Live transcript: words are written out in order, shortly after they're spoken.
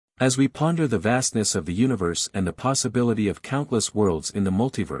As we ponder the vastness of the universe and the possibility of countless worlds in the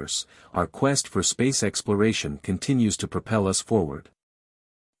multiverse, our quest for space exploration continues to propel us forward.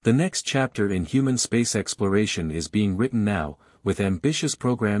 The next chapter in human space exploration is being written now, with ambitious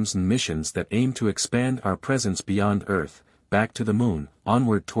programs and missions that aim to expand our presence beyond Earth, back to the Moon,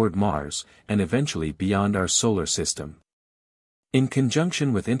 onward toward Mars, and eventually beyond our solar system. In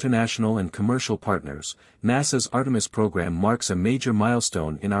conjunction with international and commercial partners, NASA's Artemis program marks a major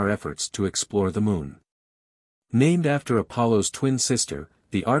milestone in our efforts to explore the Moon. Named after Apollo's twin sister,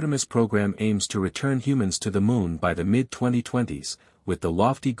 the Artemis program aims to return humans to the Moon by the mid-2020s, with the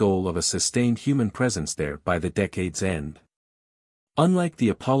lofty goal of a sustained human presence there by the decade's end. Unlike the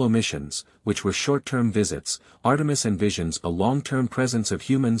Apollo missions, which were short-term visits, Artemis envisions a long-term presence of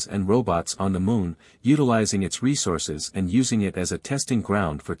humans and robots on the Moon, utilizing its resources and using it as a testing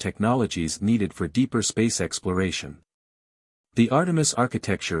ground for technologies needed for deeper space exploration. The Artemis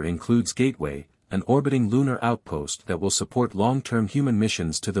architecture includes Gateway, an orbiting lunar outpost that will support long-term human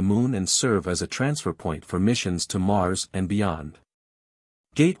missions to the Moon and serve as a transfer point for missions to Mars and beyond.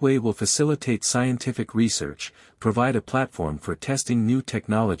 Gateway will facilitate scientific research, provide a platform for testing new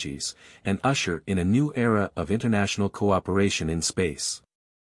technologies, and usher in a new era of international cooperation in space.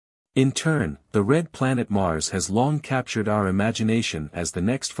 In turn, the red planet Mars has long captured our imagination as the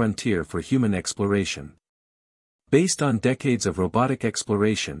next frontier for human exploration. Based on decades of robotic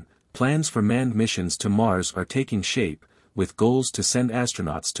exploration, plans for manned missions to Mars are taking shape, with goals to send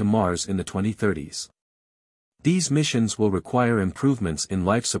astronauts to Mars in the 2030s. These missions will require improvements in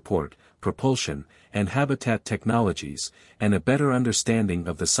life support, propulsion, and habitat technologies, and a better understanding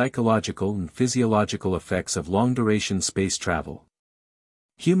of the psychological and physiological effects of long-duration space travel.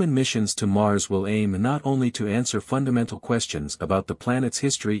 Human missions to Mars will aim not only to answer fundamental questions about the planet's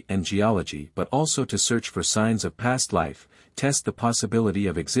history and geology but also to search for signs of past life, test the possibility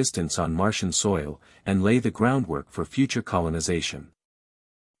of existence on Martian soil, and lay the groundwork for future colonization.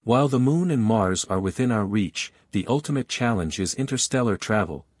 While the Moon and Mars are within our reach, the ultimate challenge is interstellar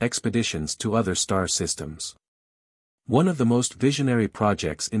travel, expeditions to other star systems. One of the most visionary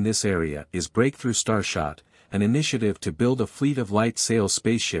projects in this area is Breakthrough Starshot, an initiative to build a fleet of light-sail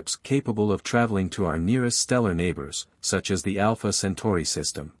spaceships capable of traveling to our nearest stellar neighbors, such as the Alpha Centauri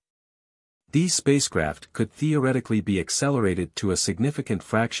system. These spacecraft could theoretically be accelerated to a significant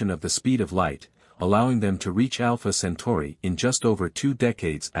fraction of the speed of light, allowing them to reach Alpha Centauri in just over 2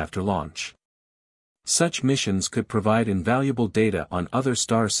 decades after launch. Such missions could provide invaluable data on other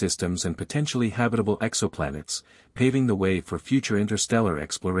star systems and potentially habitable exoplanets, paving the way for future interstellar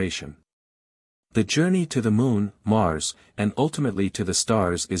exploration. The journey to the Moon, Mars, and ultimately to the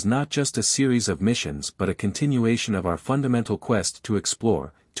stars is not just a series of missions but a continuation of our fundamental quest to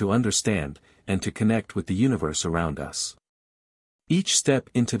explore, to understand, and to connect with the universe around us. Each step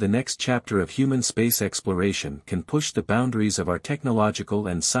into the next chapter of human space exploration can push the boundaries of our technological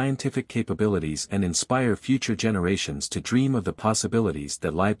and scientific capabilities and inspire future generations to dream of the possibilities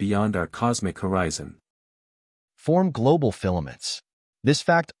that lie beyond our cosmic horizon. Form global filaments. This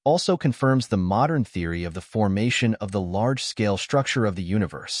fact also confirms the modern theory of the formation of the large-scale structure of the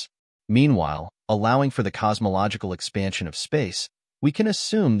universe. Meanwhile, allowing for the cosmological expansion of space, we can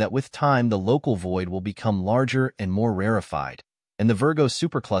assume that with time the local void will become larger and more rarefied, and the Virgo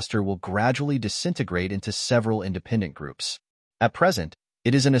supercluster will gradually disintegrate into several independent groups. At present,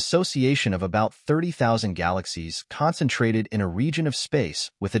 it is an association of about 30,000 galaxies concentrated in a region of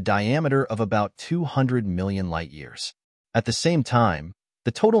space with a diameter of about 200 million light-years. At the same time,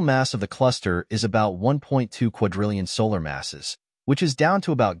 the total mass of the cluster is about 1.2 quadrillion solar masses, which is down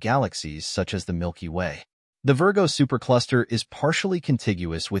to about galaxies such as the Milky Way. The Virgo supercluster is partially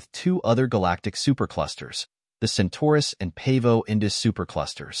contiguous with 2 other galactic superclusters, the Centaurus and Pavo-Indus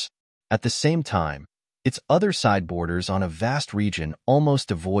superclusters. At the same time, its other side borders on a vast region almost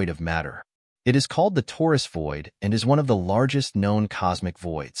devoid of matter. It is called the Taurus void and is one of the largest known cosmic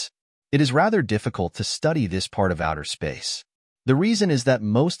voids. It is rather difficult to study this part of outer space. The reason is that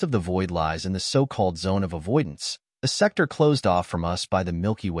most of the void lies in the so-called zone of avoidance, a sector closed off from us by the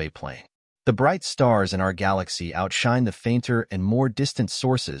Milky Way plane. The bright stars in our galaxy outshine the fainter and more distant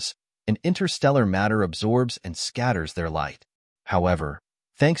sources, and interstellar matter absorbs and scatters their light. However,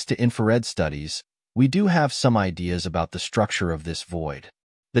 thanks to infrared studies, we do have some ideas about the structure of this void.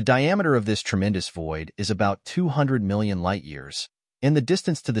 The diameter of this tremendous void is about 200 million light-years, and the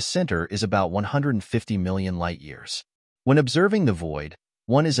distance to the center is about 150 million light-years. When observing the void,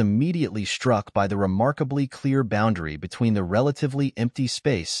 one is immediately struck by the remarkably clear boundary between the relatively empty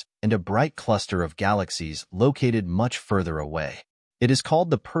space and a bright cluster of galaxies located much further away. It is called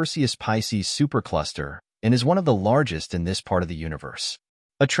the Perseus-Pisces supercluster and is one of the largest in this part of the universe.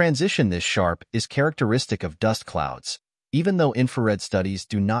 A transition this sharp is characteristic of dust clouds, even though infrared studies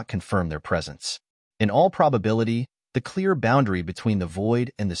do not confirm their presence. In all probability, the clear boundary between the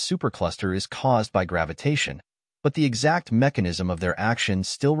void and the supercluster is caused by gravitation, but the exact mechanism of their action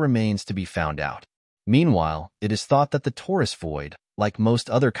still remains to be found out. Meanwhile, it is thought that the torus void, like most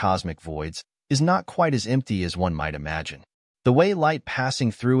other cosmic voids, is not quite as empty as one might imagine. The way light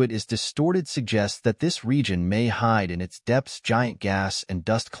passing through it is distorted suggests that this region may hide in its depths giant gas and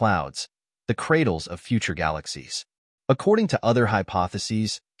dust clouds, the cradles of future galaxies. According to other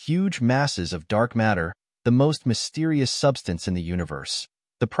hypotheses, huge masses of dark matter, the most mysterious substance in the universe,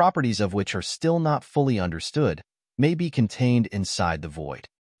 the properties of which are still not fully understood, may be contained inside the void.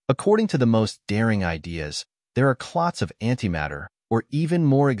 According to the most daring ideas, there are clots of antimatter, or even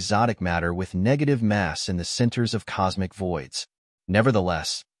more exotic matter with negative mass in the centers of cosmic voids.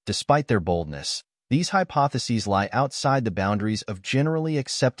 Nevertheless, despite their boldness, these hypotheses lie outside the boundaries of generally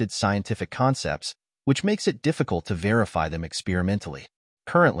accepted scientific concepts, which makes it difficult to verify them experimentally.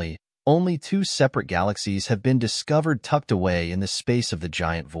 Currently, only 2 separate galaxies have been discovered tucked away in the space of the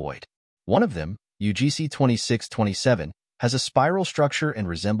giant void. One of them, UGC 2627, has a spiral structure and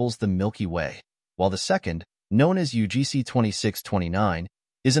resembles the Milky Way, while the second, known as UGC 2629,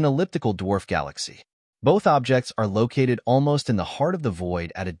 is an elliptical dwarf galaxy. Both objects are located almost in the heart of the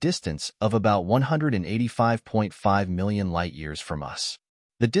void at a distance of about 185.5 million light-years from us.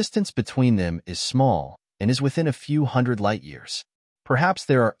 The distance between them is small and is within a few hundred light-years. Perhaps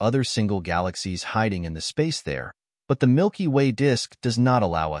there are other single galaxies hiding in the space there, but the Milky Way disk does not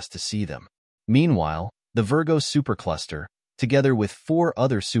allow us to see them. Meanwhile, the Virgo supercluster, together with 4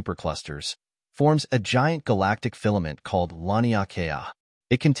 other superclusters, forms a giant galactic filament called Laniakea.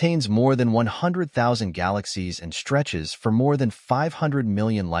 It contains more than 100,000 galaxies and stretches for more than 500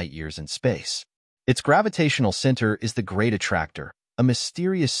 million light-years in space. Its gravitational center is the Great Attractor, a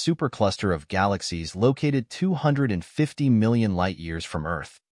mysterious supercluster of galaxies located 250 million light-years from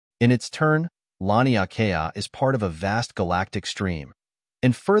Earth. In its turn, Laniakea is part of a vast galactic stream,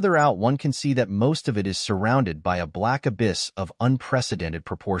 and further out one can see that most of it is surrounded by a black abyss of unprecedented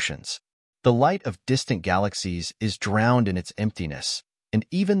proportions. The light of distant galaxies is drowned in its emptiness, and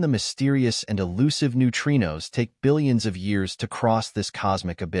even the mysterious and elusive neutrinos take billions of years to cross this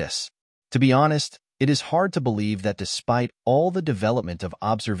cosmic abyss. To be honest, it is hard to believe that despite all the development of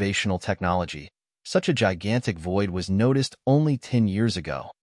observational technology, such a gigantic void was noticed only 10 years ago.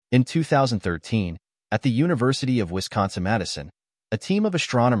 In 2013, at the University of Wisconsin-Madison, a team of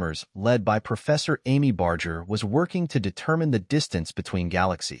astronomers led by Professor Amy Barger was working to determine the distance between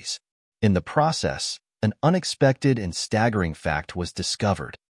galaxies. In the process, an unexpected and staggering fact was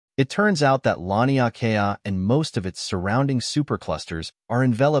discovered. It turns out that Laniakea and most of its surrounding superclusters are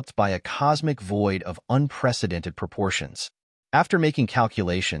enveloped by a cosmic void of unprecedented proportions. After making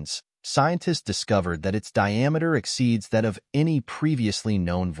calculations, scientists discovered that its diameter exceeds that of any previously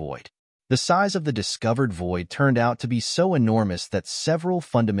known void. The size of the discovered void turned out to be so enormous that several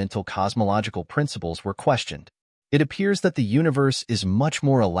fundamental cosmological principles were questioned. It appears that the universe is much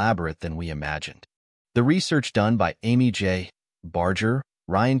more elaborate than we imagined. The research done by Amy J. Barger,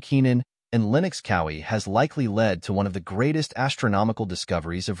 Ryan Keenan, and Lennox Cowie has likely led to one of the greatest astronomical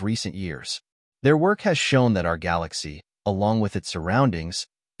discoveries of recent years. Their work has shown that our galaxy, along with its surroundings,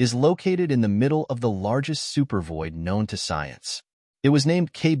 is located in the middle of the largest supervoid known to science. It was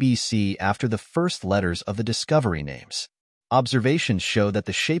named KBC after the first letters of the discovery names. Observations show that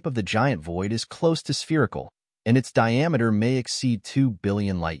the shape of the giant void is close to spherical, and its diameter may exceed 2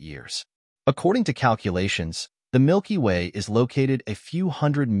 billion light-years. According to calculations, the Milky Way is located a few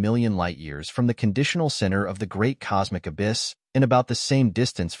hundred million light-years from the conditional center of the Great Cosmic Abyss and about the same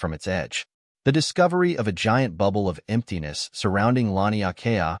distance from its edge. The discovery of a giant bubble of emptiness surrounding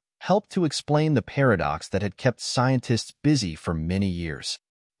Laniakea helped to explain the paradox that had kept scientists busy for many years.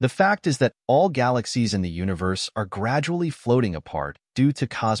 The fact is that all galaxies in the universe are gradually floating apart due to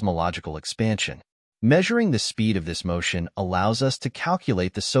cosmological expansion. Measuring the speed of this motion allows us to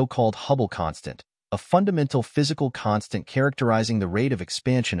calculate the so-called Hubble constant, a fundamental physical constant characterizing the rate of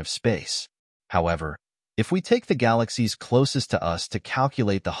expansion of space. However, if we take the galaxies closest to us to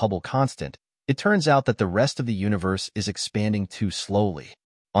calculate the Hubble constant, it turns out that the rest of the universe is expanding too slowly.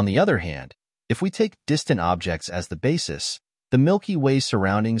 On the other hand, if we take distant objects as the basis, the Milky Way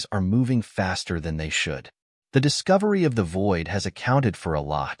surroundings are moving faster than they should. The discovery of the void has accounted for a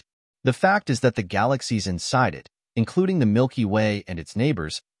lot. The fact is that the galaxies inside it, including the Milky Way and its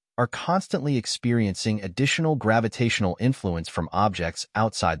neighbors, are constantly experiencing additional gravitational influence from objects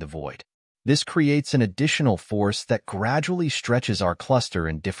outside the void. This creates an additional force that gradually stretches our cluster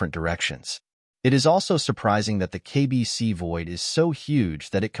in different directions. It is also surprising that the KBC void is so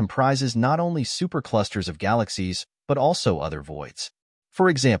huge that it comprises not only superclusters of galaxies, but also other voids. For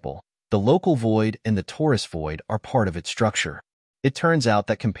example, the local void and the torus void are part of its structure. It turns out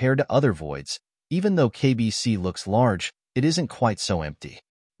that compared to other voids, even though KBC looks large, it isn't quite so empty.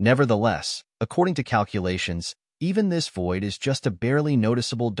 Nevertheless, according to calculations, even this void is just a barely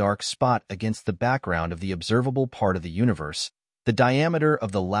noticeable dark spot against the background of the observable part of the universe, the diameter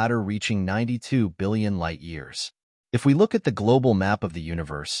of the latter reaching 92 billion light-years. If we look at the global map of the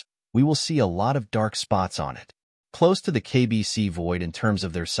universe, we will see a lot of dark spots on it. Close to the KBC void in terms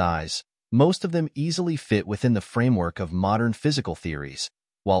of their size, most of them easily fit within the framework of modern physical theories,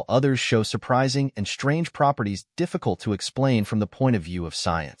 while others show surprising and strange properties difficult to explain from the point of view of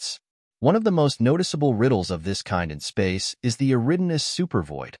science. One of the most noticeable riddles of this kind in space is the Eridanus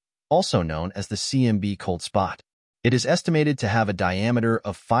supervoid, also known as the CMB cold spot. It is estimated to have a diameter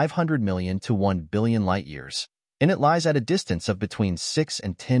of 500 million to 1 billion light-years, and it lies at a distance of between 6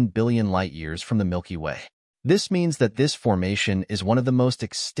 and 10 billion light-years from the Milky Way. This means that this formation is one of the most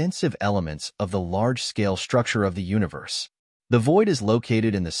extensive elements of the large-scale structure of the universe. The void is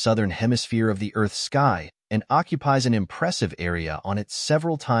located in the southern hemisphere of the Earth's sky and occupies an impressive area on it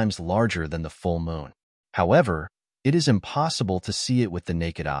several times larger than the full moon. However, it is impossible to see it with the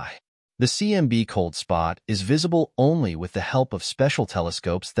naked eye. The CMB cold spot is visible only with the help of special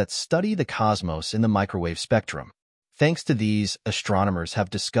telescopes that study the cosmos in the microwave spectrum. Thanks to these, astronomers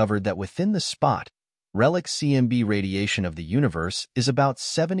have discovered that within the spot, relic CMB radiation of the universe is about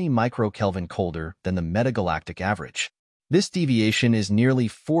 70 microkelvin colder than the metagalactic average. This deviation is nearly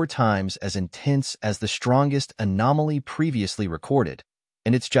 4 times as intense as the strongest anomaly previously recorded,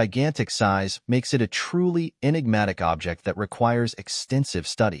 and its gigantic size makes it a truly enigmatic object that requires extensive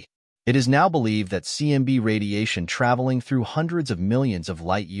study. It is now believed that CMB radiation traveling through hundreds of millions of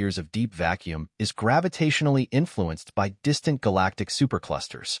light-years of deep vacuum is gravitationally influenced by distant galactic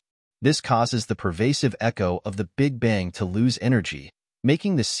superclusters. This causes the pervasive echo of the Big Bang to lose energy,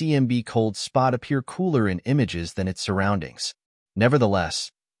 making the CMB cold spot appear cooler in images than its surroundings.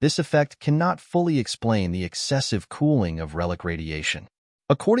 Nevertheless, this effect cannot fully explain the excessive cooling of relic radiation.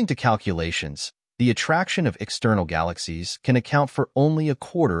 According to calculations, the attraction of external galaxies can account for only a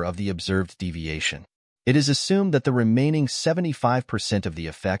quarter of the observed deviation. It is assumed that the remaining 75% of the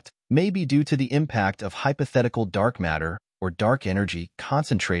effect may be due to the impact of hypothetical dark matter or dark energy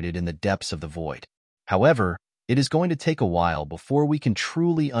concentrated in the depths of the void. However, it is going to take a while before we can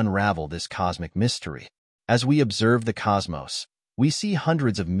truly unravel this cosmic mystery. As we observe the cosmos, we see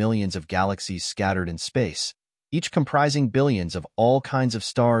hundreds of millions of galaxies scattered in space, each comprising billions of all kinds of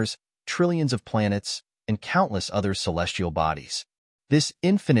stars, trillions of planets, and countless other celestial bodies. This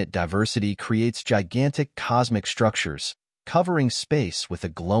infinite diversity creates gigantic cosmic structures, covering space with a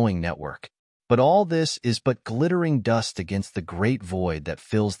glowing network. But all this is but glittering dust against the great void that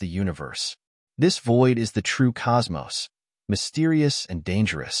fills the universe. This void is the true cosmos, mysterious and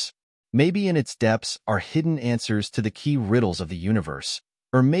dangerous. Maybe in its depths are hidden answers to the key riddles of the universe,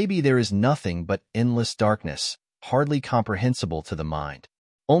 or maybe there is nothing but endless darkness, hardly comprehensible to the mind.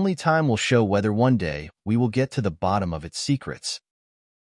 Only time will show whether one day we will get to the bottom of its secrets.